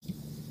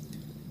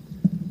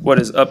What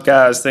is up,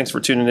 guys? Thanks for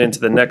tuning in to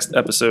the next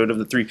episode of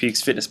the Three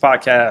Peaks Fitness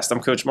Podcast. I'm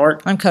Coach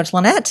Mark. I'm Coach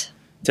Lynette.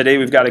 Today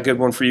we've got a good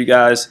one for you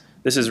guys.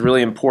 This is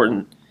really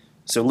important,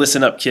 so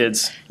listen up,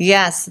 kids.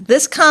 Yes,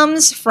 this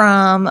comes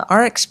from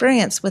our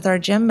experience with our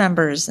gym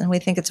members, and we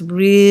think it's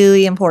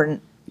really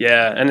important.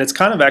 Yeah, and it's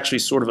kind of actually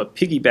sort of a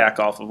piggyback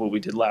off of what we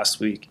did last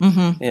week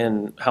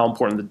and how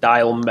important the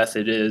dial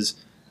method is.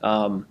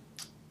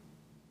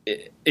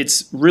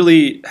 It's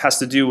really has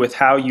to do with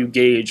how you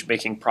gauge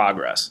making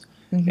progress.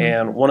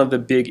 And one of the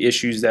big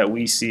issues that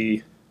we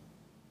see,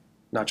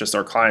 not just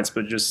our clients,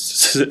 but just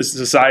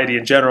society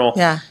in general,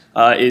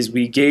 is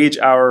we gauge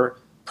our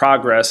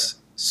progress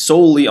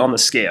solely on the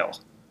scale.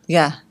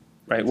 Yeah.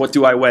 Right? What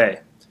do I weigh?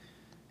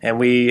 And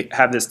we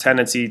have this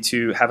tendency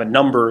to have a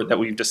number that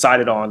we've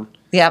decided on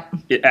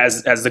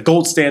as the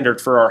gold standard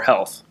for our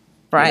health.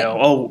 Right. I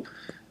want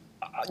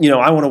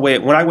to weigh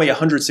it. When I weigh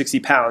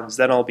 160 pounds,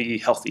 then I'll be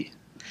healthy.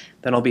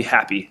 Then I'll be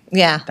happy.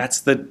 Yeah.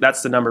 That's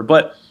the number.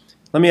 But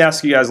let me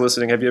ask you guys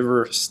listening, have you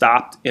ever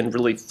stopped and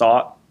really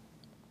thought,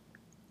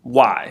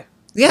 why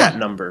that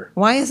number?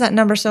 Why is that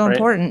number so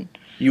important?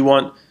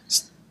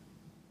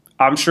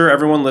 I'm sure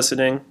everyone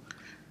listening,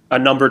 a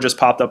number just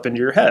popped up into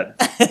your head,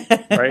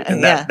 right?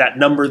 And that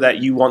number that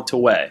you want to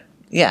weigh.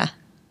 Yeah.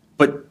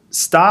 But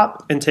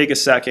stop and take a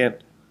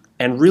second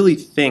and really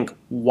think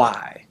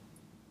why,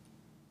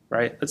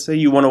 right? Let's say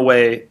you want to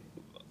weigh,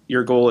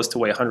 your goal is to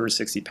weigh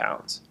 160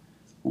 pounds.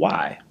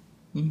 Why?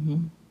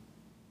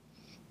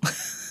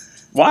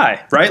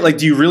 Why, right? Like,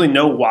 do you really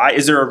know why?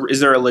 Is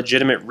there a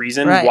legitimate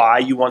reason why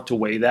you want to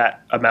weigh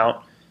that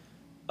amount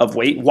of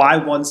weight? Why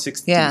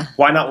 160? Yeah.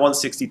 Why not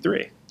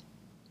 163?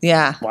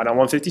 Yeah. Why not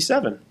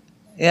 157?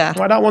 Yeah.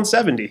 Why not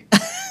 170?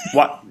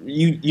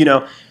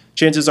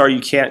 Chances are you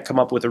can't come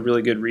up with a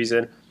really good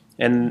reason,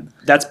 and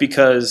that's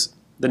because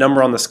the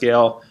number on the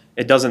scale,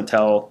 it doesn't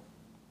tell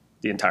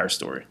the entire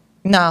story.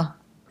 No.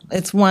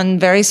 It's one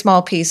very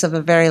small piece of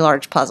a very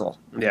large puzzle.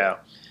 Yeah.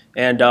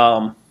 And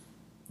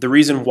the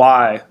reason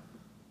why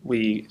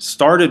we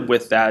started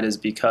with that is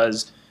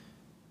because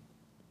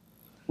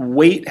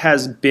weight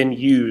has been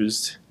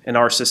used in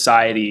our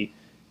society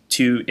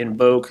to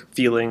invoke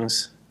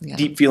feelings,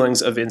 deep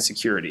feelings of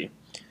insecurity.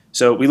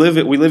 So we live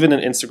in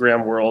an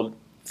Instagram world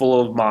full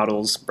of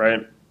models,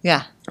 right?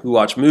 Yeah. We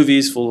watch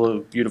movies full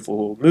of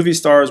beautiful movie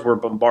stars. We're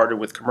bombarded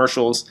with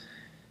commercials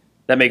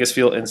that make us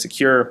feel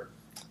insecure.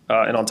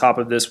 And on top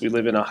of this, we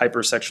live in a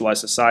hypersexualized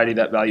society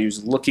that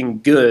values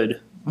looking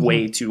good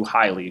way too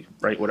highly,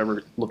 right?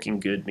 Whatever looking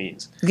good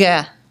means.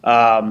 Yeah.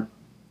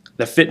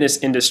 The fitness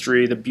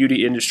industry, the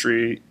beauty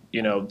industry,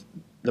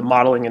 the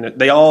modeling, and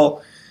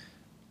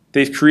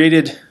they've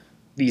created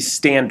these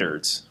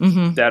standards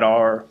that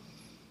are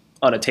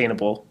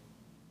unattainable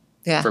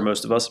for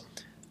most of us,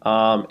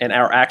 and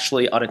are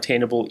actually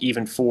unattainable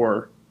even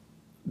for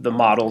the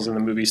models and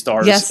the movie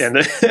stars. Yes. And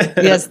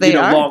yes, they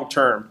are long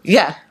term.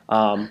 Yeah.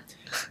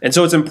 And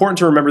so it's important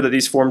to remember that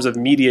these forms of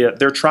media,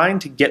 they're trying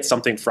to get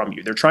something from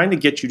you. They're trying to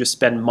get you to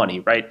spend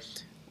money, right?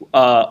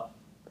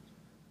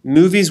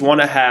 Movies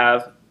want to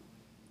have,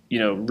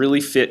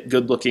 really fit,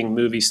 good-looking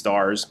movie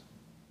stars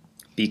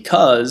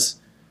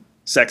because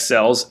sex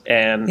sells,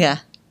 and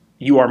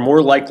you are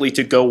more likely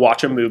to go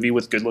watch a movie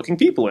with good-looking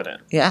people in it,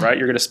 right?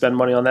 You're going to spend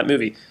money on that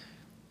movie.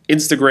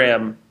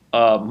 Instagram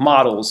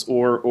models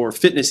or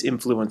fitness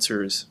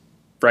influencers,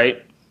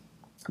 right?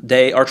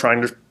 They are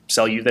trying to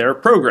sell you their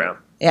program.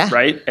 Yeah.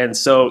 Right. And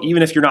so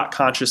even if you're not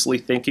consciously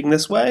thinking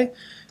this way,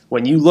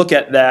 when you look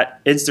at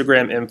that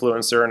Instagram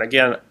influencer, and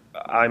again,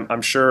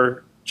 I'm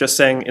sure just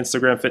saying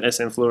Instagram fitness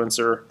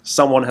influencer,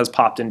 someone has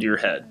popped into your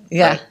head.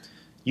 Yeah. Right?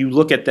 You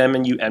look at them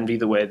and you envy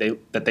the way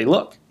that they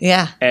look.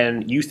 Yeah.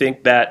 And you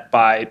think that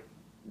by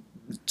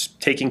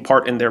taking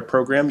part in their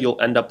program, you'll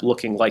end up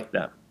looking like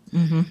them.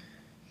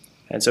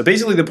 And so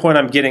basically the point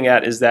I'm getting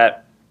at is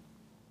that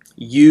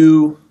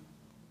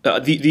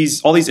all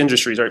these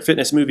industries, right?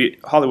 Fitness, movie,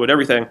 Hollywood,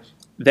 everything.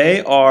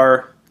 They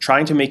are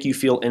trying to make you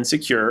feel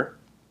insecure,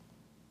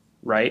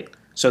 right?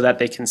 So that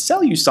they can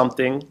sell you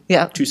something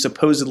to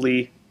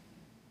supposedly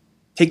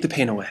take the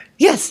pain away.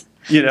 Yes.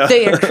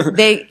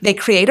 They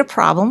create a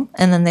problem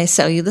and then they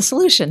sell you the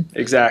solution.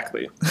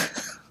 Exactly.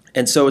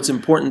 And so it's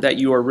important that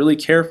you are really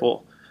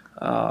careful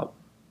not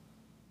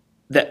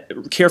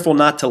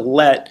to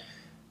let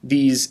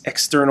these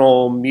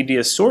external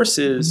media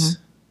sources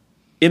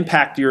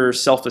impact your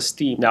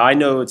self-esteem. Now, I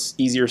know it's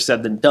easier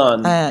said than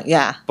done.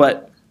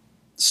 But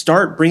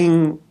start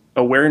bringing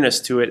awareness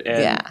to it,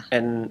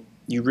 and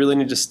you really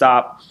need to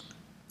stop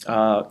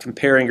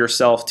comparing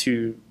yourself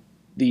to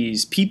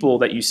these people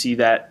that you see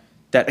that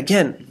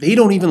again, they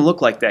don't even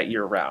look like that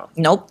year round.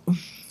 Nope.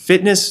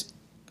 Fitness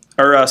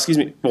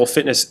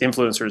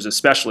influencers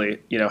especially,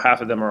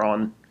 half of them are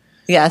on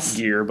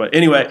gear. But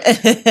anyway,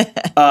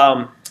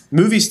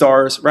 movie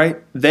stars, right?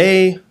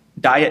 They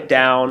diet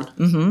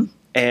down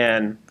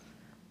and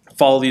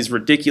follow these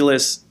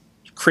ridiculous,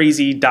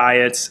 crazy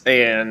diets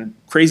and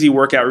crazy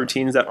workout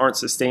routines that aren't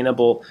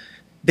sustainable.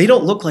 They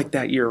don't look like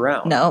that year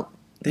round. No.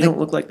 They don't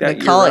look like that year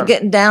round. They call it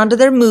getting down to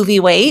their movie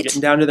weight.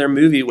 Getting down to their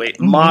movie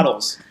weight.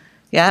 Models.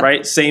 Yeah.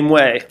 Right? Same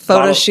way.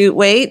 Photo shoot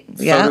weight.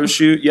 Yeah. Photo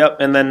shoot, yep.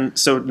 And then,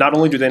 so not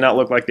only do they not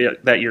look like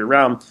that year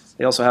round,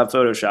 they also have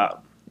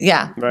Photoshop.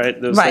 Yeah.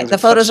 Right? Those right. The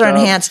photos are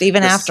enhanced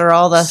even after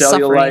all the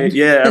suffering.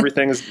 Yeah,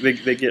 everything is, they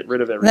get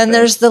rid of everything. Then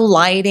there's the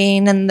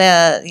lighting and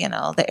the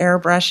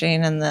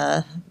airbrushing and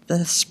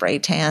the spray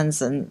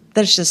tans, and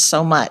there's just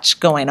so much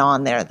going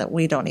on there that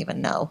we don't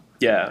even know.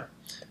 Yeah.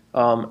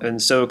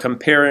 And so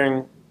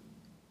comparing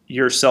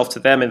yourself to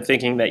them and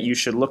thinking that you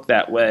should look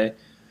that way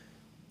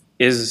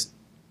it's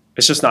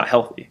just not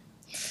healthy.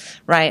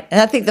 Right. And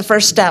I think the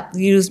first step,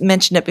 you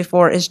mentioned it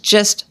before, is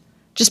just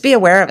be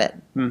aware of it.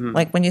 Mm-hmm.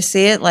 Like when you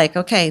see it, like,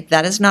 okay,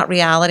 that is not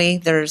reality.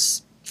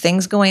 There's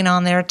things going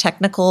on there,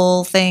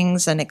 technical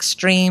things and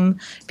extreme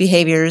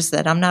behaviors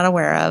that I'm not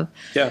aware of.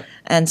 Yeah.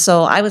 And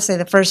so I would say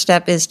the first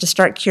step is to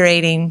start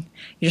curating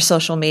your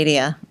social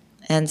media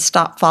and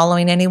stop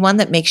following anyone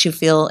that makes you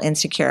feel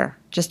insecure.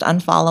 Just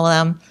unfollow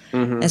them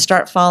and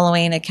start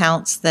following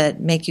accounts that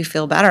make you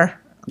feel better.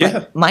 Yeah.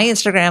 Like my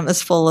Instagram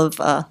is full of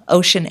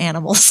ocean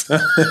animals.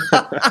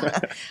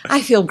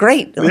 I feel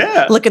great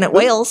looking at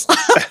whales.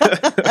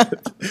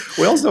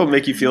 Whales don't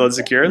make you feel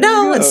insecure.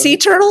 No, and sea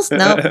turtles?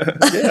 No.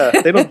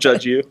 Yeah, they don't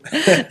judge you.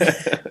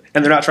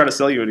 And they're not trying to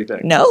sell you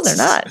anything. No, they're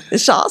not.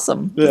 It's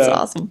awesome. Yeah. It's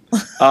awesome.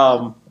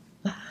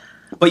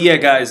 But yeah,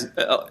 guys,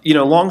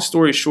 long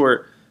story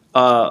short,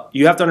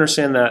 you have to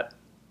understand that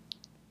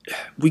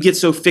we get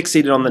so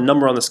fixated on the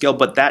number on the scale,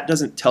 but that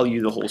doesn't tell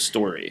you the whole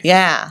story.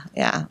 Yeah.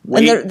 And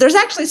there's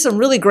actually some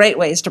really great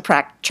ways to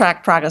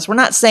track progress. We're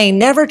not saying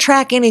never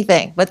track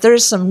anything, but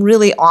there's some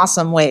really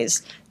awesome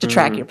ways to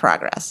track your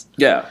progress.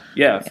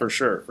 Yeah, for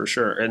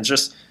sure. And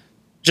just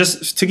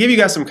to give you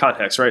guys some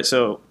context, right?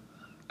 So,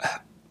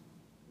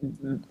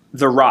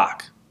 The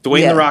Rock,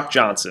 Dwayne The Rock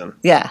Johnson.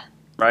 Yeah.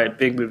 Right,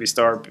 big movie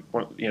star,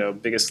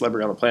 biggest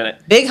celebrity on the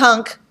planet. Big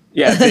hunk.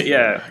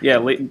 Yeah.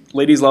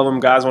 Ladies love him.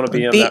 Guys want to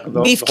be him. The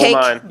whole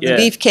nine. Yeah.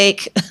 The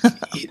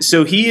beefcake.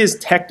 So he is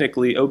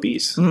technically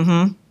obese.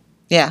 Mm-hmm.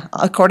 Yeah,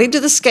 according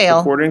to the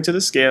scale.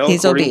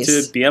 He's obese.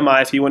 To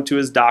BMI, if he went to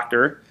his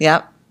doctor.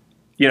 Yep.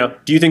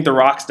 Do you think The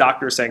Rock's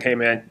doctor is saying, "Hey,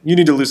 man, you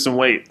need to lose some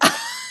weight"?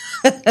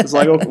 It's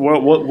like, okay,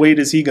 what weight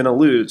is he going to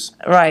lose?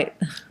 Right.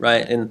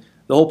 And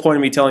the whole point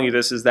of me telling you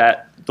this is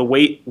that the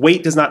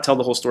weight does not tell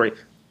the whole story.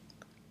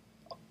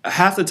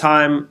 Half the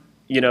time,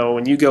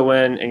 when you go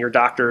in and your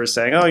doctor is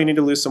saying, "Oh, you need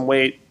to lose some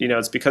weight,"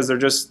 it's because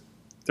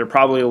they're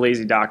probably a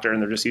lazy doctor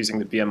and they're just using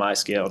the BMI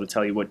scale to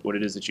tell you what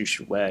it is that you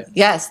should weigh.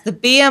 Yes, the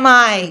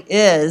BMI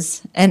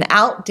is an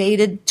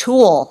outdated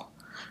tool.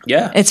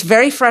 Yeah. It's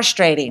very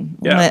frustrating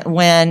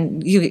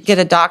when you get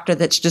a doctor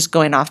that's just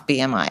going off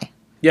BMI.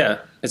 Yeah,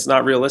 it's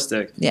not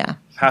realistic. Yeah.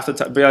 Half the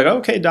time, be like,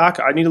 "Okay, doc,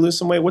 I need to lose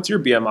some weight. What's your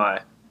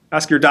BMI?"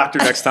 Ask your doctor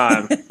next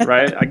time,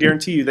 right? I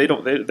guarantee you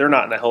they're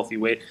not in a healthy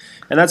weight.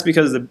 And that's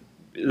because the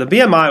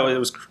BMI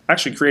was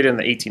actually created in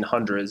the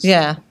 1800s.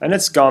 Yeah. And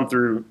it's gone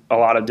through a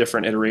lot of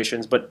different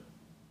iterations, but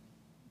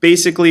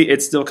basically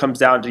it still comes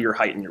down to your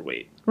height and your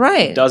weight.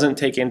 Right. It doesn't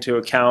take into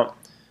account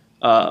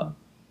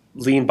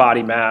lean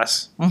body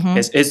mass. Mm-hmm.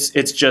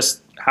 It's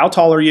just how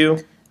tall are you,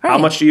 how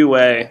much do you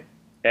weigh,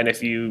 and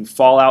if you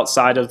fall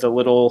outside of the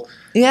little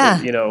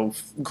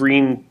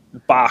green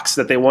box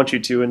that they want you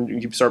to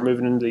and you start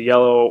moving into the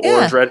yellow,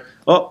 orange, red,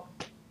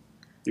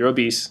 you're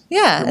obese.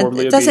 Yeah,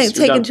 you're it doesn't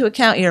take into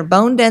account your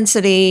bone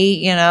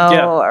density,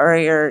 or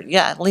your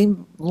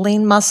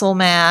lean muscle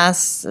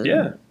mass.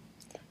 Yeah.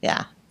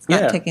 It's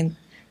not taking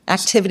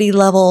activity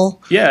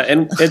level. Yeah,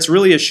 and it's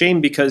really a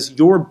shame because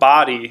your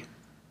body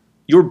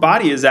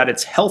is at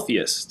its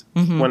healthiest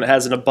when it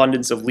has an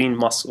abundance of lean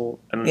muscle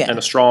and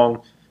a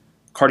strong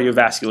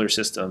cardiovascular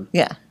system.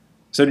 Yeah.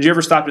 So did you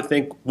ever stop to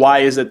think, why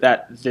is it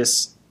that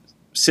this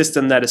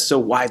system that is so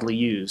widely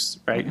used,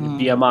 right,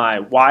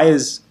 BMI, why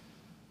is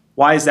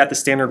that the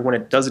standard when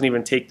it doesn't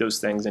even take those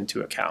things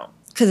into account?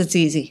 Because it's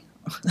easy.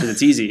 Because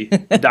it's easy.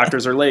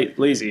 Doctors are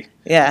lazy.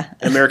 Yeah.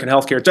 American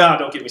healthcare.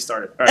 Don't get me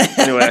started. All right.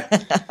 Anyway.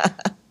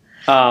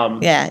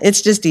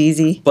 It's just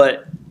easy.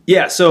 But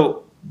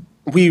so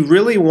we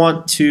really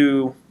want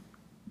to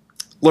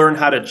learn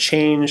how to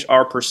change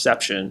our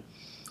perception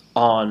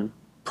on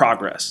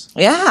progress.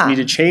 Yeah. We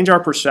need to change our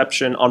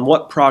perception on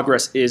what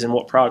progress is and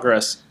what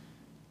progress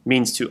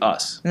means to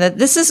us.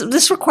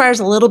 This requires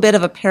a little bit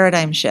of a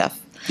paradigm shift.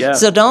 Yeah.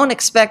 So don't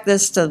expect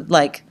this to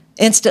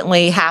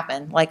instantly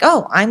happen.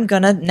 I'm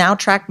going to now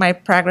track my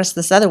progress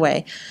this other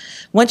way.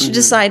 Once you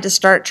decide to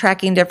start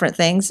tracking different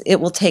things, it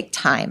will take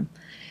time.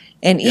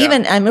 And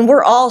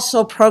we're all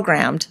so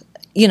programmed,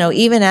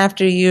 even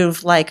after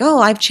you've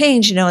I've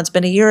changed, it's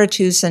been a year or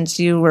two since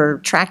you were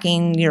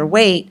tracking your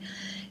weight.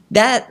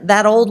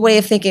 That old way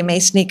of thinking may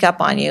sneak up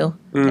on you.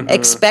 Mm-hmm.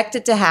 Expect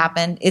it to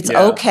happen. It's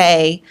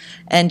okay.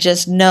 And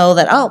just know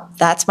that,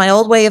 that's my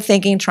old way of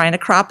thinking trying to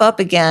crop up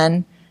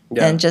again.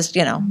 Yeah. And just,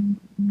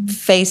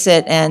 face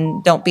it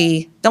and don't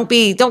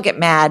get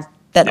mad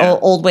that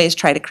old ways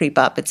try to creep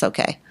up. It's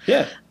okay.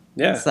 Yeah.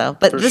 Yeah. So,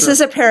 but this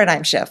is a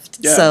paradigm shift.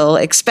 Yeah. So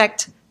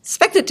expect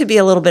it to be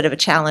a little bit of a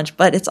challenge,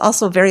 but it's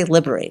also very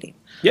liberating.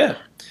 Yeah.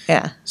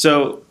 Yeah.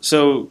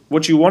 So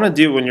what you want to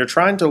do when you're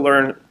trying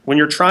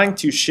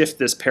to shift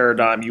this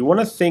paradigm, you want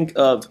to think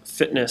of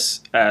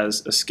fitness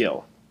as a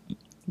skill.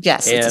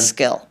 Yes, it's a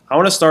skill. I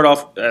want to start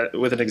off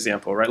with an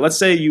example, right? Let's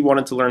say you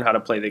wanted to learn how to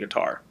play the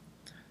guitar.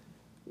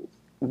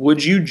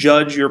 Would you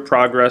judge your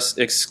progress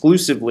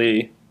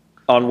exclusively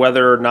on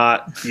whether or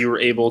not you were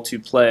able to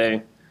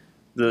play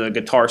the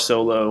guitar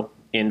solo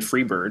in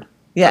Freebird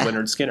by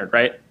Leonard Skinner,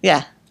 right?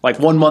 Yeah. Like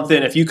 1 month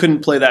in, if you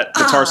couldn't play that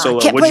guitar solo,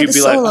 would you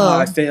be like,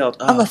 I failed.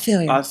 I'm a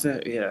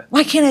failure. Yeah.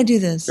 Why can't I do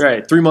this?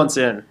 Right. 3 months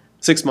in,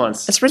 6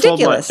 months. It's ridiculous.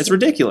 12 months. It's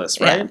ridiculous,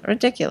 right? Yeah,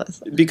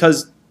 ridiculous.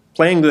 Because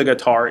playing the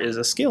guitar is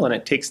a skill and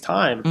it takes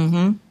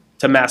time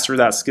to master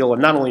that skill.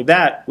 And not only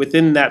that,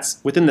 within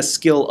the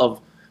skill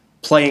of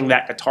playing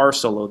that guitar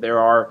solo, there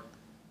are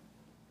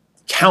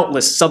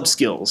countless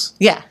sub-skills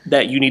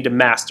that you need to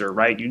master,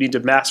 right? You need to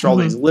master all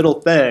these little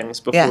things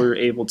before you're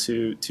able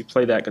to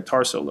play that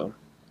guitar solo.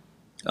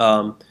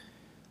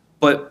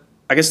 But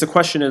I guess the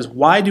question is,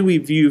 why do we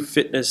view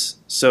fitness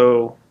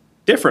so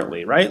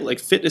differently, right? Like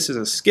fitness is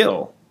a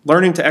skill.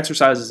 Learning to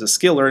exercise is a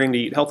skill. Learning to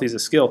eat healthy is a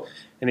skill.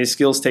 And these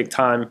skills take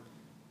time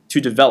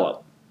to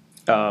develop.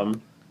 So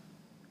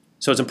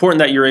it's important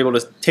that you're able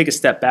to take a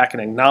step back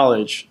and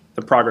acknowledge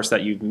the progress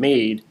that you've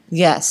made.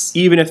 Yes.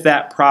 Even if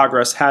that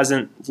progress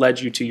hasn't led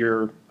you to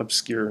your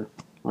obscure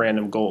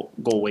random goal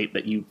weight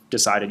that you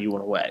decided you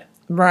want to weigh.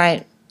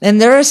 Right.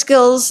 And there are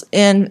skills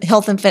in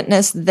health and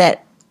fitness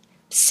that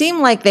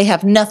seem like they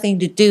have nothing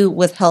to do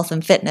with health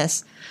and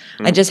fitness.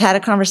 I just had a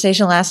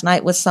conversation last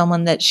night with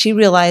someone that she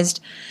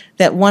realized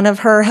that one of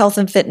her health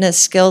and fitness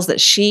skills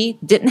that she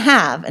didn't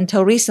have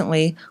until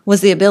recently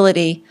was the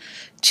ability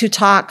to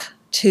talk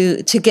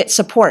to get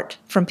support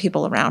from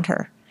people around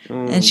her.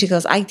 And she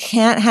goes, I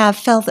can't have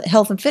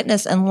health and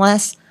fitness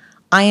unless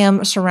I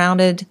am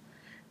surrounded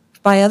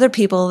by other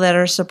people that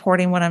are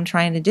supporting what I'm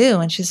trying to do.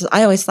 And she says,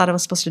 I always thought I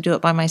was supposed to do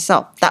it by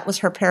myself. That was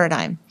her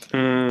paradigm.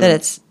 That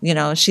it's,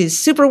 she's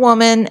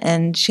superwoman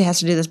and she has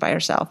to do this by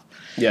herself.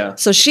 Yeah.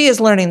 So she is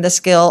learning the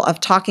skill of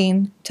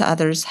talking to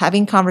others,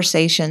 having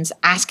conversations,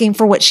 asking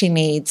for what she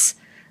needs.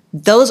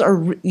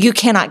 You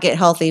cannot get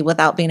healthy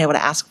without being able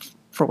to ask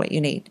for what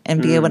you need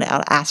and be able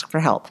to ask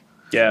for help.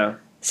 Yeah.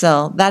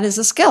 So that is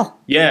a skill.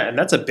 Yeah, and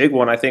that's a big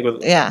one, I think,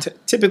 with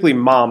typically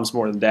moms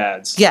more than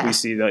dads. Yeah. We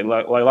see like a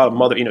lot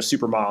of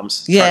super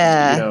moms.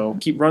 Yeah. Trying to,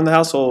 keep running the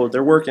household.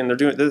 They're working. They're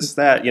doing this,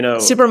 that,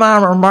 Super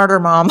mom or martyr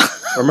mom.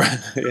 Or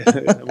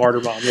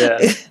martyr mom,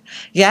 yeah.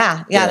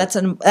 Yeah. That's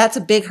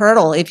a big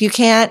hurdle. If you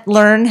can't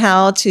learn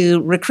how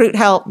to recruit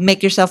help,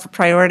 make yourself a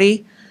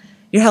priority,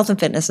 your health and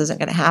fitness isn't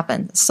going to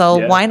happen.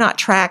 So why not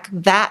track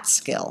that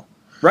skill?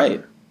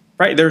 Right.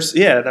 That's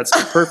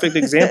a perfect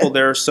example.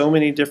 There are so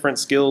many different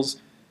skills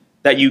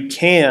that you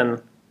can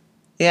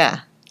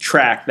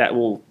track that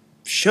will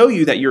show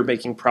you that you're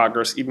making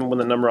progress even when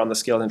the number on the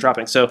scale isn't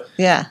dropping. So,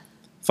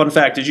 fun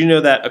fact, did you know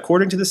that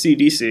according to the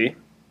CDC,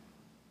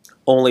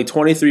 only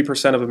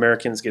 23% of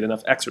Americans get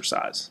enough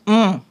exercise?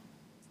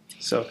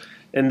 So,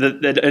 and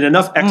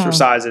enough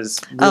exercise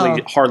is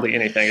really hardly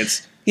anything.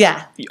 It's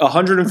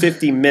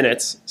 150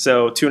 minutes,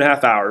 so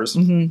 2.5 hours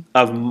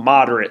of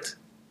moderate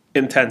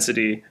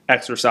intensity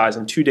exercise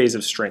and 2 days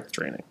of strength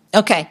training.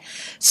 Okay.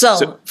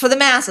 So for the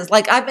masses,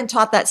 like I've been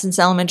taught that since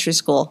elementary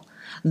school,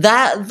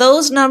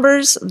 those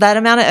numbers, that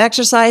amount of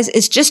exercise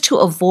is just to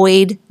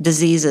avoid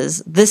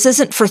diseases. This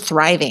isn't for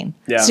thriving.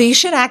 Yeah. So you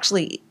should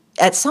actually,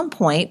 at some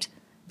point,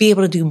 be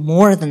able to do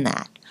more than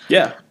that.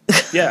 Yeah.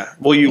 Yeah.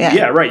 Well, you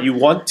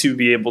want to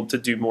be able to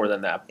do more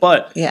than that.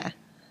 But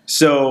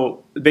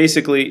so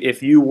basically,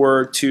 if you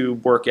were to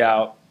work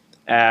out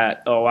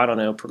at,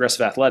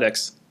 Progressive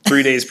Athletics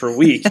 3 days per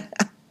week,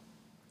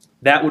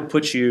 that would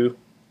put you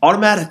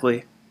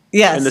automatically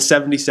in the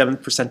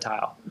 77th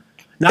percentile.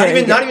 Not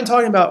even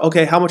talking about,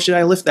 how much did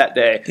I lift that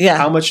day? Yeah.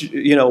 How much,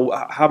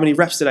 how many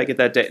reps did I get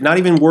that day? Not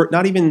even worry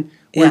about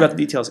the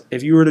details.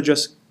 If you were to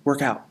just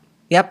work out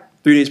 3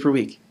 days per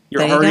week,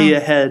 you're already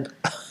ahead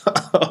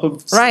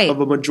of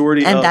a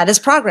majority and that is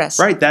progress.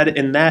 Right. That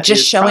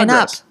just is showing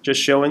progress. up.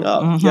 Just showing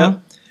up.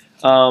 Yep.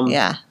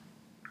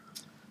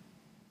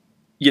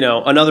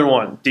 Another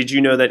one. Did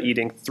you know that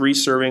eating 3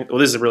 servings? Well,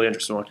 this is a really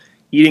interesting one.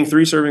 Eating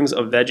 3 servings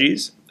of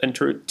veggies and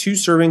 2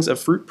 servings of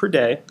fruit per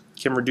day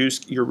can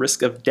reduce your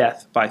risk of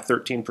death by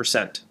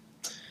 13%.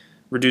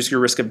 Reduce your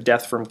risk of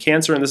death from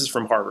cancer, and this is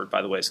from Harvard,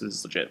 by the way, so this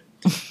is legit.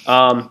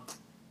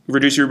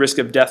 Reduce your risk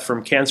of death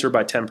from cancer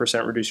by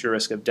 10%. Reduce your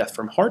risk of death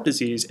from heart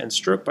disease and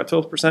stroke by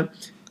 12%.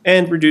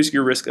 And reduce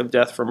your risk of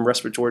death from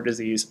respiratory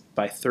disease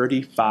by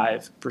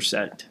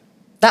 35%.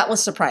 That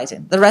was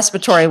surprising. The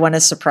respiratory one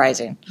is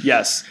surprising.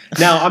 Yes.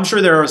 Now, I'm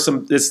sure there are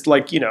some, it's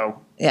like,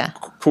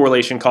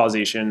 correlation,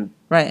 causation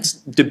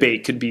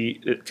debate could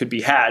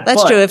be had.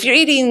 That's true. If you're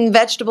eating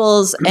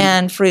vegetables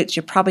and fruits,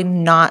 you're probably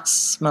not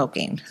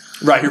smoking.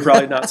 Right, you're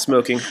probably not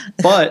smoking.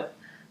 But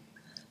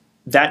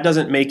that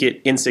doesn't make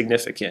it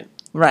insignificant.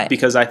 Right.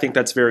 Because I think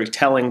that's very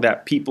telling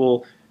that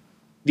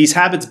these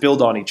habits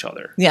build on each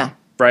other. Yeah.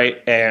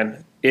 Right?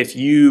 And if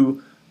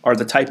you are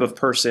the type of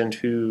person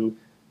who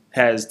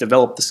has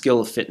developed the skill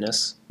of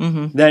fitness,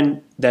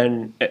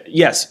 then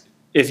yes,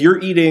 if you're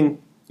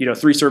eating 3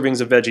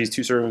 servings of veggies,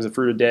 2 servings of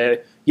fruit a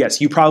day,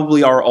 yes, you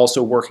probably are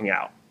also working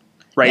out,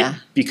 right? Yeah.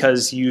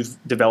 Because you've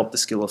developed the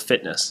skill of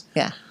fitness.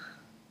 Yeah.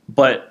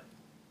 But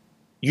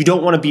you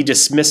don't want to be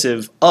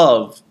dismissive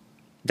of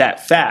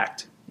that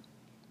fact,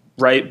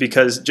 right?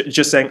 Because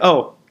just saying,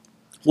 oh,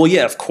 well,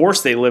 yeah, of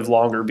course they live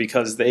longer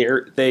because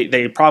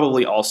they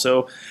probably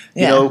also,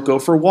 go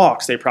for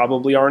walks. They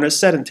probably aren't as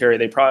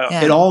sedentary.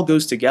 It all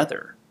goes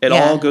together. It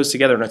all goes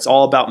together, and it's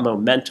all about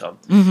momentum.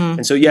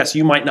 And so, yes,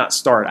 you might not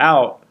start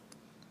out,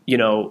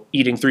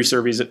 eating 3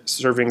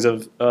 servings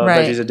of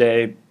veggies a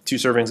day, 2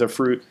 servings of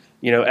fruit,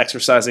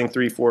 exercising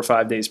 3, 4,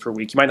 5 days per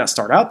week. You might not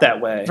start out that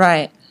way.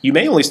 Right. You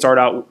may only start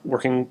out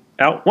working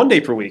out 1 day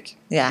per week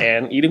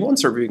and eating 1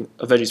 serving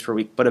of veggies per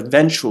week. But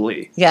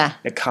eventually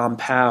it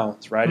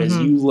compounds, right? As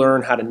you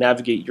learn how to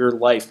navigate your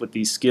life with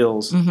these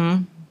skills,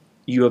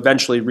 you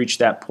eventually reach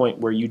that point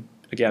where you,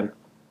 again,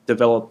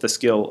 develop the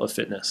skill of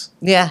fitness.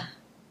 Yeah,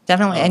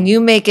 definitely. And you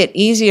make it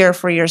easier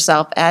for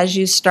yourself as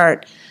you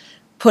start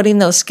putting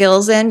those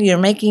skills in. You're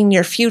making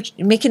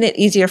it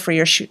easier for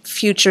your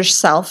future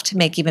self to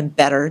make even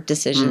better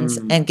decisions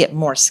and get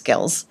more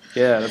skills.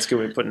 Yeah, that's a good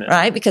way of putting it.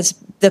 Right? Because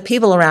the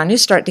people around you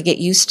start to get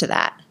used to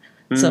that.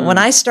 So when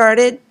I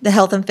started the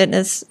health and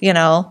fitness,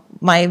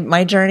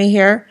 my journey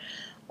here,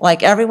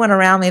 like everyone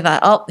around me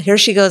thought, oh, here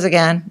she goes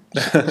again.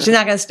 She's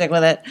not going to stick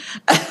with it.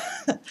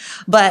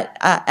 But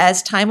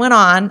as time went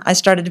on, I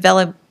started to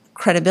develop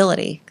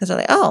credibility because I'm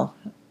like, oh,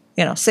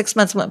 6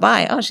 months went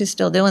by. Oh, she's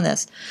still doing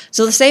this.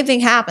 So the same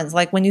thing happens.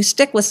 Like when you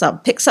stick with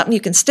something, pick something you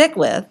can stick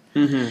with,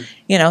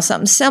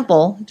 something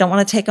simple. Don't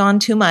want to take on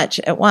too much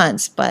at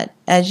once. But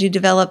as you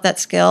develop that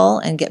skill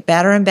and get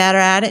better and better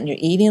at it, and you're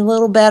eating a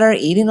little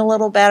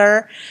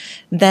better,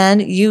 then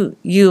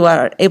you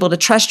are able to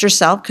trust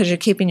yourself because you're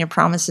keeping your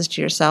promises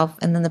to yourself.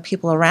 And then the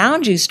people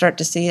around you start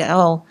to see,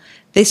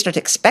 they start to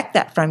expect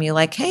that from you.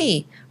 Like,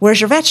 hey,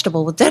 where's your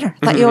vegetable with dinner?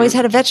 I thought you always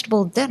had a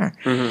vegetable with dinner.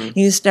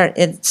 You start,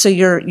 so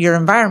your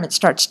environment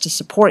starts to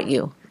support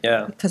you.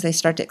 Yeah. Because they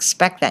start to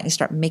expect that. And you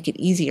start to make it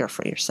easier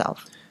for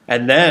yourself.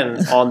 And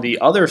then on the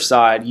other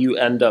side, you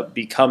end up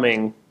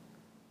becoming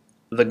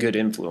the good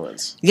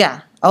influence.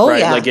 Yeah. Oh, right?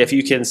 yeah. Like if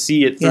you can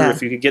see it through,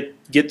 if you could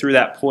get through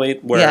that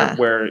point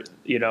where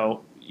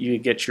you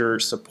get your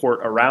support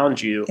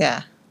around you,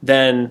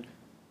 then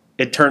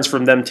it turns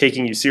from them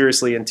taking you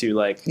seriously into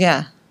like,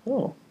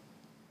 oh,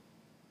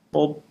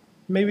 well,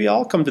 maybe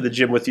I'll come to the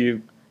gym with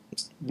you,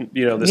 this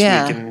week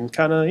and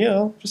kind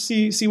of, just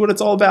see what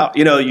it's all about.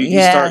 You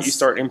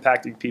start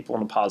impacting people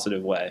in a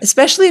positive way.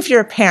 Especially if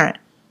you're a parent.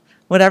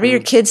 Whatever your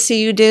kids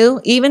see you do,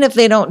 even if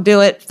they don't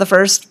do it the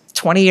first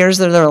 20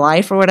 years of their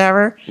life or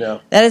whatever,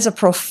 that is a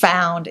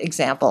profound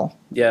example.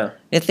 Yeah.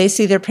 If they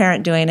see their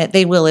parent doing it,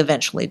 they will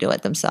eventually do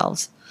it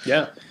themselves.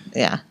 Yeah.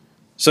 Yeah.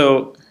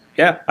 So,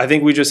 I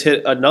think we just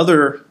hit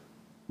another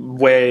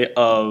way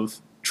of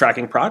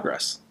tracking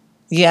progress.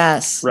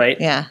 Yes. Right?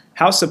 Yeah.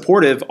 How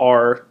supportive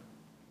are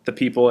the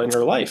people in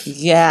your life?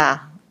 Yeah.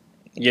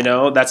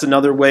 That's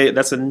another way.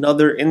 That's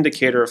another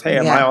indicator of, hey,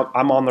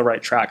 I'm on the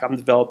right track. I'm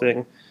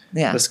developing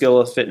the skill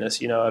of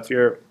fitness. If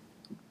your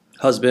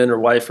husband or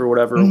wife or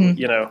whatever,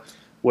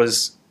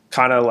 was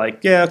kind of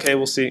like, okay,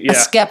 we'll see. Yeah. A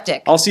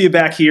skeptic. I'll see you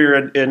back here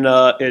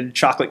in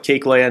chocolate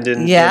cake land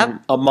in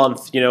a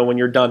month. When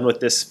you're done with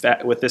this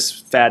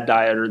fad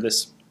diet or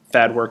this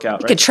fad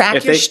workout. You could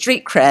track your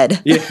street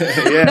cred.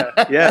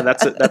 Yeah.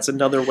 That's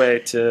another way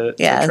to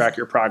track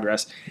your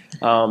progress.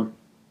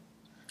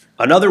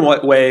 Another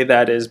way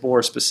that is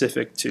more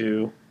specific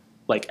to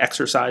like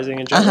exercising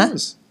in general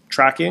is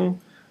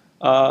tracking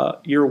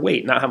your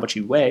weight, not how much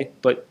you weigh,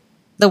 but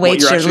the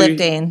weights you're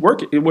lifting.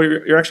 What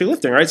you're actually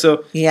lifting, right?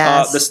 So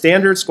the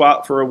standard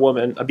squat for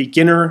a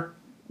beginner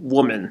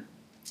woman,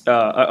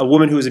 a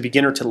woman who is a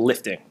beginner to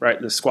lifting,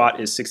 right? The squat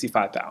is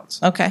 65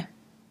 pounds. Okay.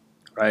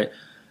 Right?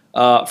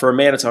 For a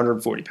man, it's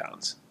 140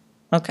 pounds.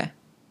 Okay.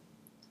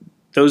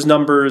 Those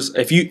numbers,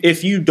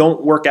 if you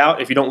don't work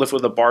out, if you don't lift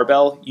with a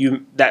barbell,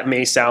 that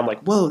may sound like,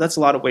 whoa, that's a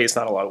lot of weight. It's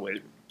not a lot of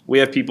weight. We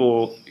have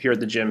people here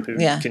at the gym who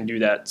can do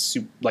that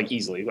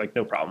easily, like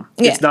no problem.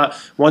 Yeah. It's not,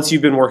 once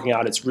you've been working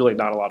out, it's really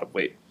not a lot of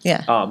weight.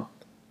 Yeah.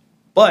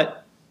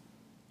 But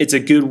it's a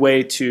good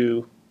way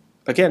to,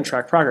 again,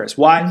 track progress.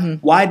 Why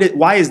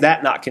is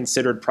that not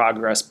considered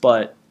progress,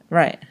 but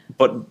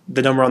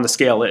the number on the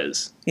scale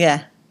is?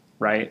 Yeah.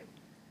 Right?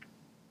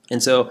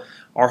 And so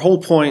our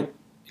whole point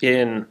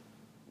in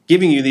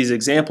giving you these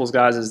examples,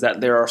 guys, is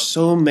that there are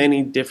so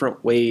many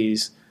different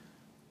ways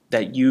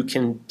that you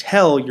can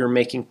tell you're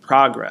making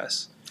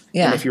progress.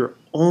 Yeah. And if you're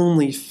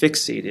only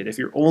fixated, if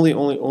you're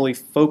only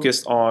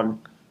focused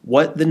on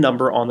what the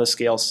number on the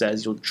scale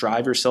says, you'll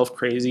drive yourself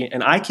crazy.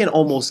 And I can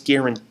almost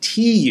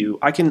guarantee you,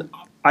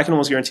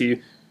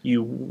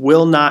 you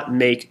will not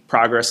make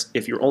progress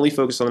if you're only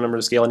focused on the number of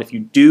the scale. And if you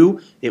do,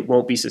 it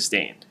won't be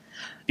sustained.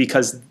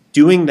 Because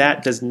doing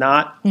that does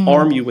not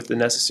arm you with the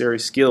necessary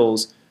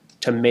skills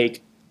to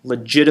make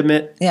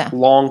legitimate,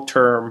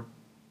 long-term,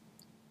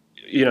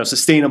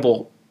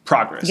 sustainable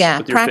progress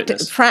with your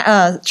fitness.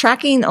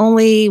 Tracking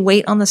only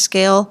weight on the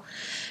scale,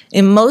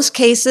 in most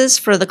cases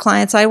for the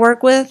clients I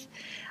work with,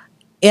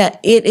 it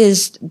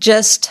is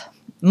just,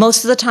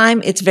 most of the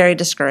time, it's very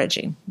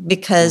discouraging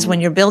because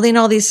when you're building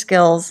all these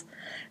skills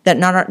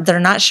that are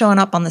not showing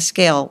up on the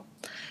scale,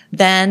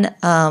 then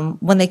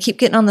when they keep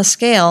getting on the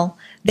scale,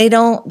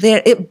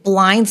 it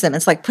blinds them.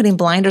 It's like putting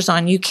blinders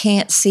on. You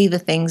can't see the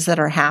things that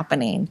are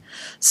happening.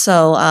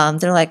 So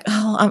they're like,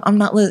 oh, I'm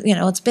not,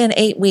 it's been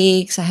 8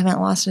 weeks. I haven't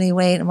lost any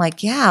weight. I'm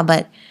like, yeah,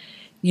 but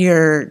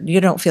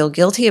you don't feel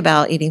guilty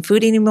about eating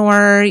food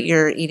anymore.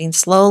 You're eating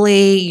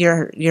slowly.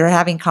 You're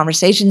having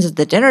conversations at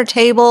the dinner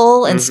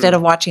table instead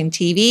of watching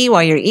TV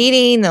while you're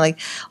eating. They're like,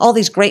 all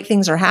these great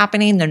things are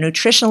happening. Their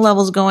nutrition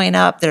levels going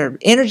up. Their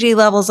energy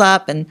levels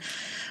up,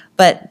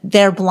 but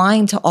they're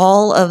blind to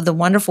all of the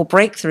wonderful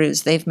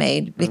breakthroughs they've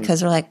made because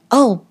they're like,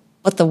 oh,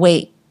 but the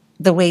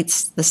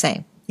weight's the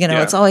same.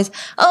 It's always,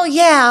 oh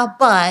yeah,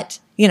 but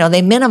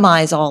they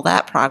minimize all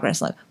that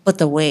progress, but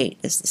the weight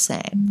is the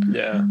same.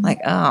 Yeah. Like,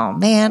 oh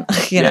man,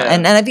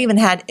 and I've even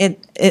had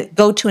it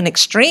go to an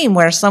extreme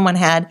where someone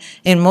had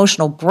an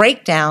emotional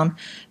breakdown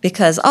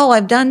because,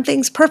 I've done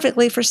things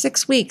perfectly for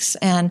 6 weeks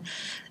and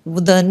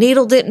the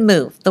needle didn't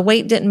move, the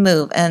weight didn't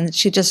move, and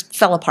she just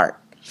fell apart.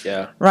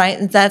 Yeah. Right?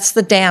 And that's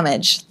the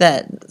damage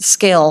that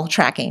scale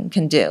tracking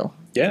can do.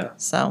 Yeah.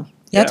 So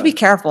you have to be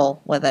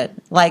careful with it.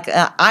 Like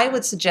I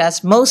would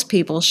suggest most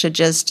people should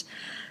just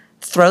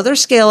throw their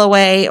scale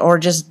away or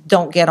just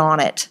don't get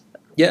on it.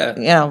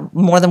 Yeah.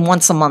 More than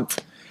once a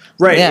month.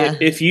 Right. Yeah.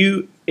 If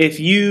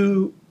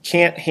you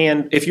can't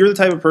if you're the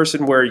type of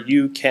person where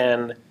you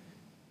can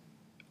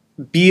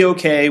be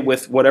okay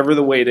with whatever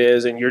the weight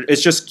is, and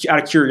it's just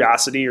out of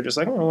curiosity, you're just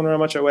like, I wonder how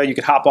much I weigh. You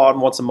could hop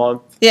on once a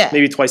month,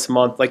 maybe twice a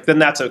month. Like, then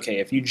that's okay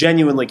if you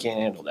genuinely can't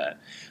handle that.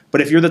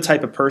 But if you're the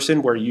type of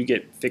person where you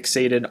get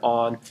fixated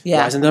on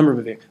why isn't the number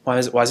moving? Why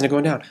isn't it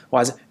going down?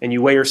 And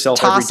you weigh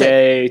yourself every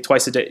day,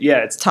 twice a day. Yeah,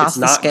 it's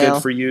not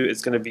good for you.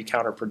 It's going to be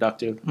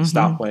counterproductive.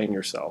 Stop weighing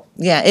yourself.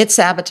 Yeah, it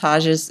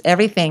sabotages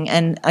everything,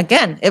 and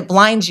again, it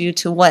blinds you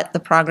to what the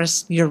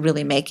progress you're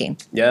really making.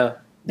 Yeah,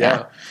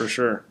 for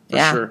sure.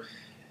 Sure.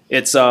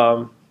 It's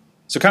so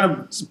kind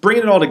of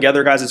bringing it all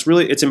together, guys.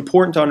 It's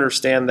important to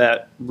understand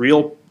that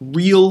real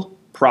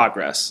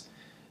progress.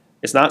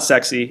 It's not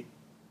sexy.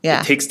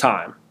 Yeah. It takes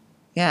time.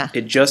 Yeah.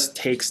 It just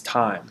takes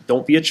time.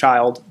 Don't be a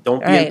child.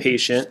 Don't be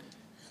impatient.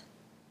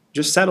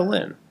 Just settle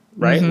in,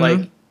 right?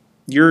 Like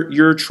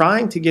you're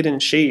trying to get in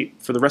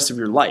shape for the rest of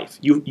your life.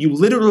 You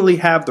literally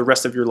have the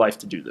rest of your life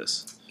to do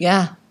this.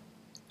 Yeah.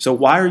 So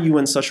why are you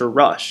in such a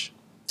rush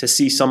to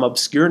see some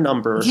obscure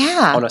number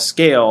on a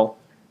scale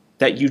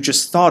that you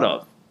just thought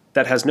of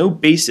that has no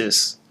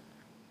basis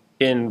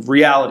in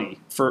reality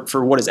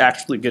for what is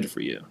actually good for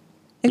you?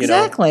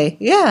 Exactly.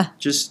 Yeah.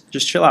 Just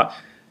chill out.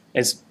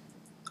 And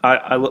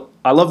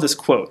I love this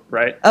quote,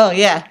 right? Oh,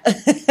 yeah.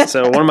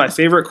 So one of my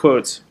favorite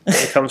quotes,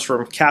 it comes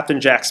from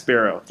Captain Jack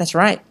Sparrow. That's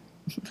right.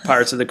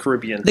 Pirates of the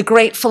Caribbean. The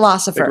great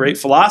philosopher. The great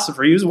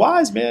philosopher. He was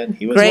wise, man.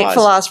 He was great wise.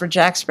 Philosopher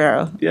Jack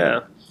Sparrow.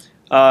 Yeah.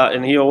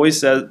 And he always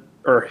said,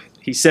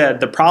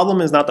 the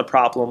problem is not the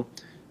problem.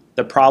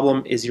 The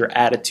problem is your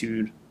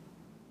attitude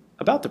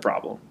about the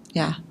problem.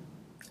 Yeah.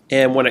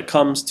 And when it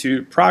comes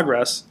to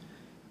progress,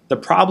 the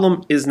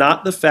problem is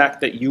not the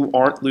fact that you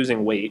aren't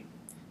losing weight.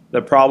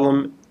 The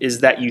problem is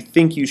that you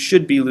think you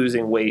should be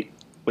losing weight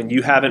when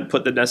you haven't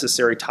put the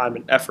necessary time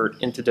and effort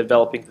into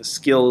developing the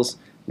skills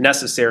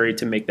necessary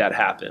to make that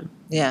happen.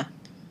 Yeah.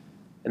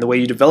 And the way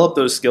you develop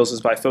those skills is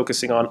by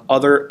focusing on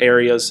other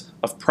areas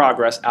of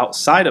progress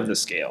outside of the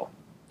scale,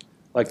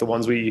 like the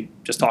ones we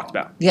just talked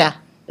about. Yeah.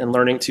 And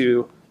learning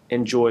to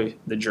enjoy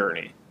the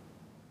journey.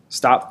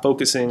 Stop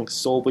focusing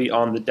solely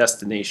on the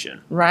destination.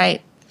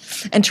 Right.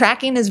 And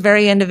tracking is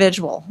very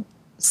individual.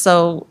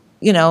 So,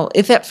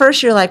 if at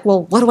first you're like,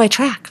 well, what do I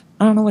track?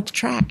 I don't know what to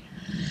track.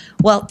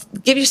 Well,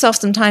 give yourself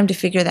some time to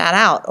figure that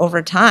out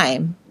over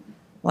time.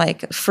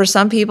 Like for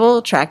some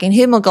people, tracking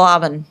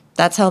hemoglobin,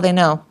 that's how they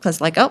know. Because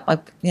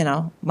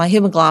my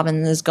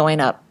hemoglobin is going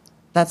up.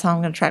 That's how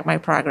I'm going to track my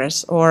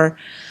progress. Or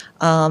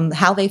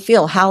how they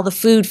feel, how the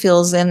food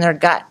feels in their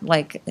gut.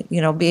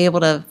 Be able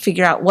to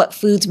figure out what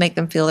foods make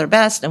them feel their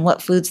best and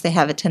what foods they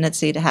have a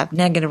tendency to have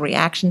negative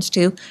reactions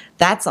to.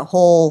 That's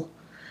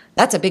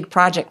a big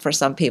project for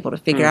some people to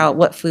figure out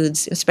what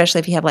foods, especially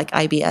if you have like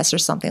IBS or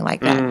something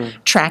like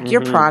that. Track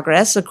your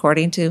progress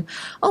according to,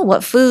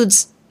 what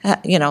foods,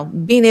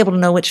 being able to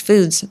know which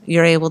foods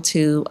you're able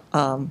to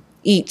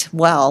eat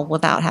well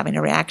without having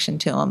a reaction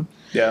to them.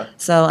 Yeah.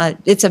 So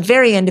it's a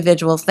very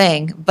individual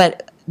thing,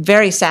 but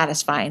very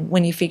satisfying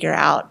when you figure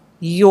out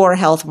your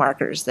health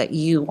markers that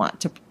you want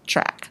to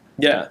track.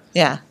 Yeah.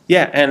 Yeah.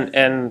 Yeah,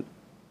 and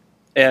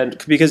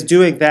because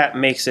doing that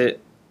makes it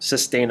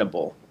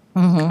sustainable.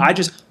 I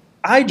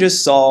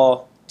just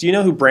saw. Do you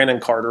know who Brandon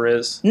Carter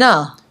is?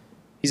 No.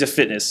 He's a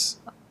fitness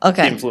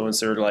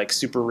influencer, like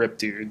super ripped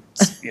dude.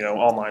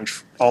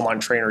 Online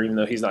trainer, even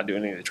though he's not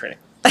doing any of the training.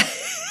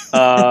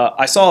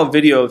 I saw a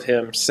video of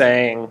him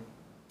saying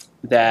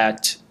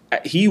that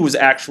he was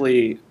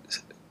actually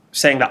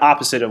saying the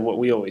opposite of what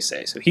we always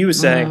say. So he was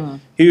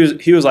saying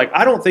he was like,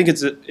 I don't think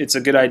it's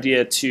a good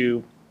idea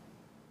to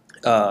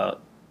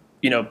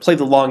play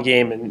the long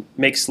game and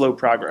make slow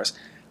progress.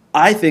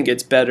 I think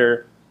it's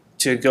better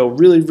to go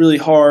really, really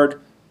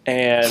hard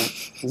and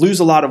lose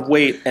a lot of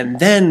weight and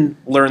then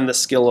learn the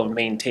skill of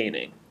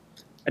maintaining.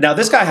 And now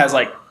this guy has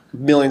like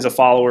millions of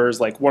followers.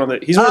 Like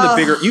he's one of the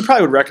bigger. You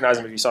probably would recognize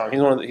him if you saw him.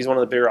 He's one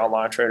of the bigger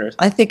online trainers.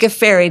 I think if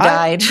Fairy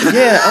died.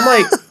 I'm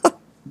like,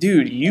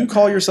 dude, you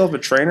call yourself a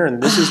trainer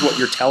and this is what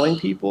you're telling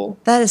people?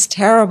 That is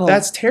terrible.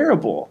 That's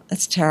terrible.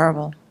 That's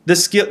terrible. The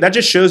skill that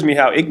just shows me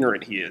how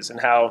ignorant he is and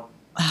how.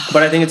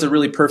 But I think it's a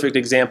really perfect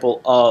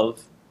example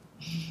of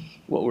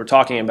what we're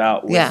talking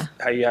about with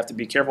how you have to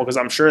be careful, because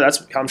I'm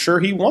sure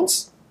he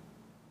wants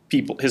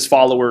his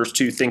followers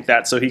to think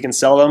that so he can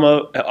sell them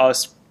a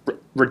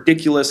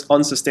ridiculous,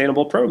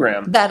 unsustainable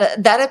program.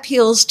 That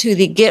appeals to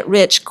the get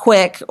rich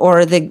quick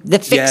or the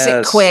fix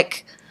it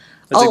quick.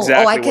 That's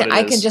exactly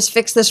I can just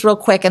fix this real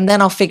quick and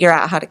then I'll figure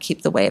out how to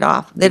keep the weight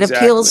off. It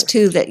appeals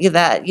to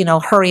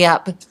that hurry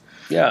up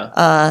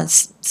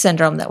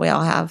syndrome that we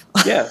all have.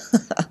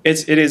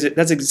 That's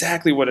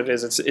exactly what it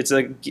is. It's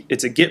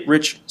a get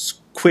rich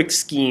quick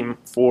scheme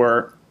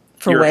for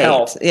your weight.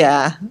 Health.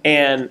 Yeah.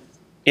 And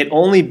it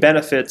only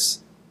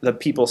benefits the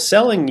people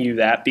selling you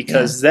that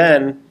because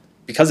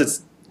because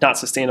it's not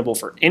sustainable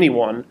for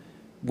anyone,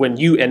 when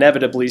you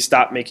inevitably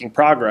stop making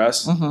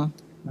progress,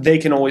 they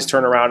can always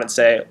turn around and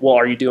say, well,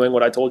 are you doing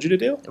what I told you to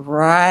do?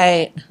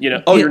 Right.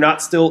 You're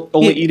not still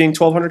only eating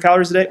 1,200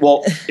 calories a day?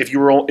 Well, if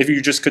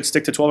you just could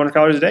stick to 1,200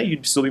 calories a day,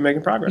 you'd still be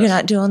making progress. You're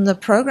not doing the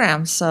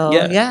program, so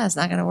it's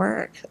not going to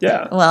work.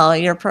 Yeah. Well,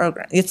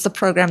 it's the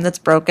program that's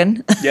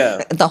broken.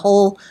 Yeah. The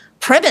whole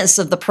premise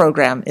of the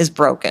program is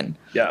broken.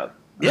 Yeah.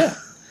 Yeah.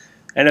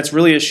 And it's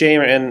really a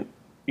shame, and,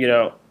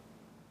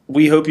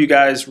 we hope you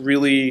guys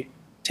really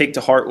take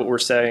to heart what we're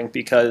saying,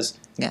 because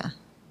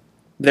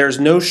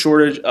there's no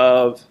shortage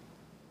of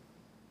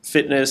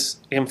fitness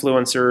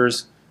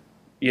influencers,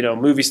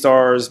 movie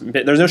stars.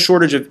 There's no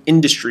shortage of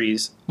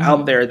industries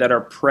out there that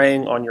are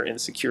preying on your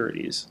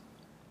insecurities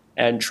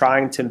and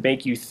trying to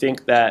make you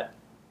think that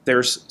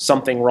there's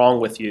something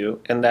wrong with you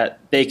and that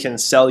they can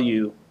sell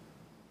you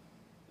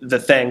the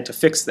thing to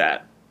fix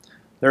that.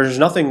 There's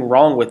nothing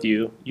wrong with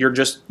you.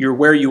 You're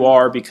where you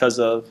are because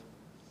of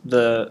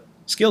the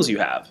skills you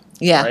have.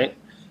 Yeah. Right?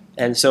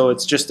 And so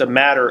it's just a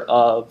matter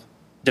of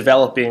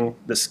developing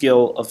the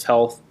skill of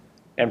health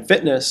and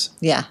fitness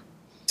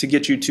to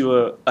get you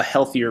to a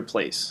healthier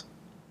place.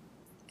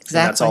 Exactly.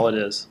 And that's all it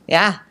is.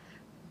 Yeah.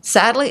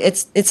 Sadly,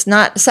 it's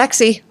not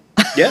sexy.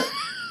 Yeah.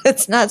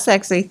 It's not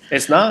sexy.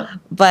 It's not.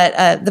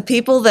 But the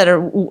people that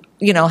are,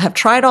 have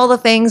tried all the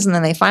things and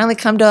then they finally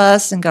come to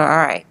us and go, all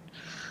right,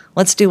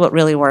 let's do what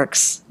really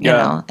works, you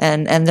know,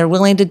 and they're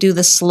willing to do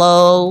the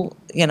slow,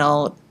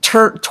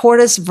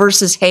 tortoise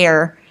versus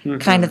hare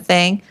kind of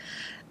thing.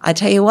 I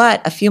tell you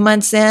what, a few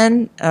months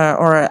in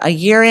or a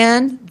year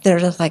in, they're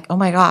just like, oh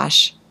my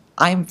gosh,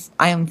 I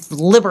am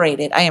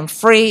liberated. I am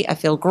free. I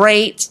feel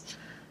great.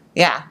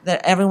 Yeah,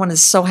 everyone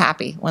is so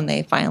happy when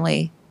they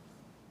finally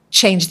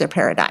change their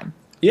paradigm.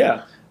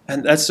 Yeah,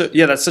 and that's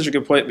such a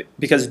good point,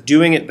 because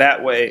doing it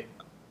that way,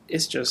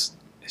 it's just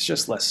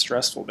less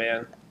stressful,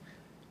 man.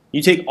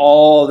 You take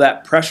all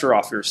that pressure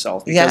off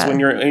yourself, because when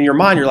you're in your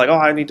mind, you're like, oh,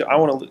 I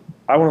want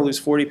to lose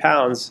 40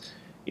 pounds.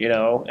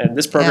 And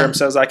this program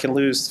says I can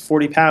lose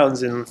 40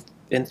 pounds in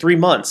 3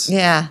 months.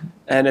 Yeah.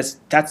 And it's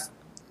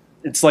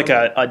like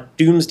a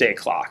doomsday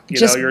clock.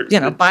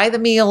 Buy the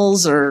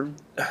meals or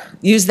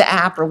use the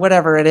app or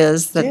whatever it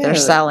is that they're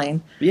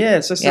selling. Yeah,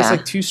 it's just it's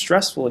like too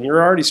stressful, and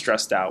you're already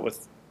stressed out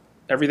with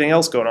everything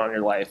else going on in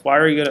your life. Why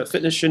are you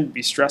fitness shouldn't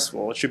be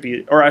stressful. It should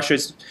be, let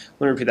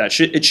me repeat that.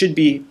 It should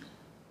be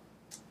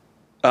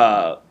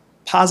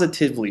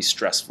positively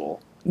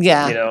stressful.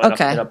 Yeah.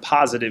 In a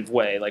positive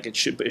way. Like it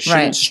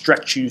shouldn't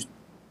stretch you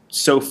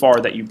so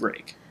far that you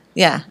break.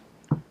 Yeah.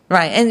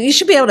 Right. And you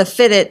should be able to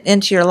fit it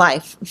into your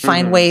life.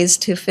 Find ways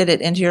to fit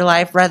it into your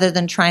life rather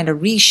than trying to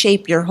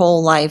reshape your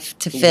whole life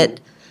to fit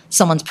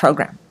someone's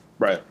program.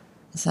 Right.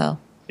 So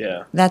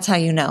that's how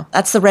you know.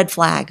 That's the red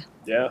flag.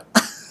 Yeah.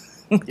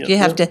 You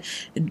have to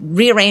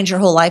rearrange your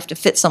whole life to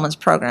fit someone's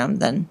program,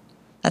 then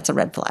that's a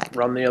red flag.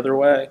 Run the other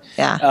way.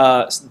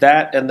 Yeah.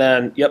 That, and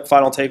then,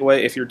 final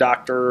takeaway, if your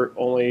doctor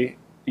only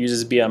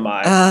uses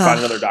BMI, find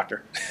another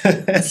doctor.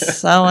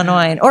 So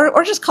annoying.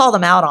 Or just call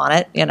them out on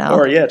it,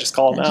 Or, just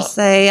call them out. Just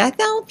say, I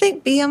don't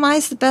think BMI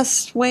is the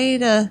best way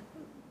to,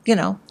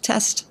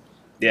 test.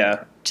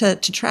 Yeah. To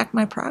track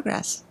my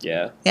progress.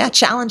 Yeah. Yeah,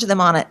 challenge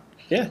them on it.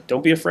 Yeah,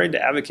 don't be afraid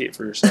to advocate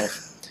for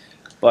yourself.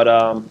 But,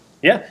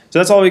 so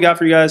that's all we got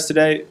for you guys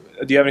today.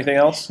 Do you have anything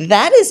else?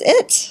 That is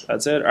it.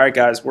 That's it. All right,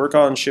 guys, work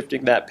on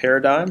shifting that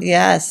paradigm.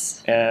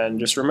 Yes. And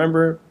just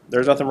remember,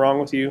 there's nothing wrong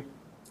with you.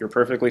 You're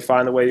perfectly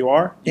fine the way you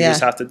are. You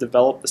just have to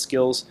develop the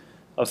skills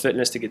of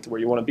fitness to get to where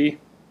you want to be.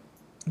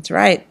 That's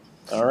right.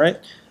 All right.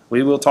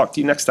 We will talk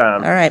to you next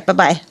time. All right.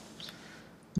 Bye-bye.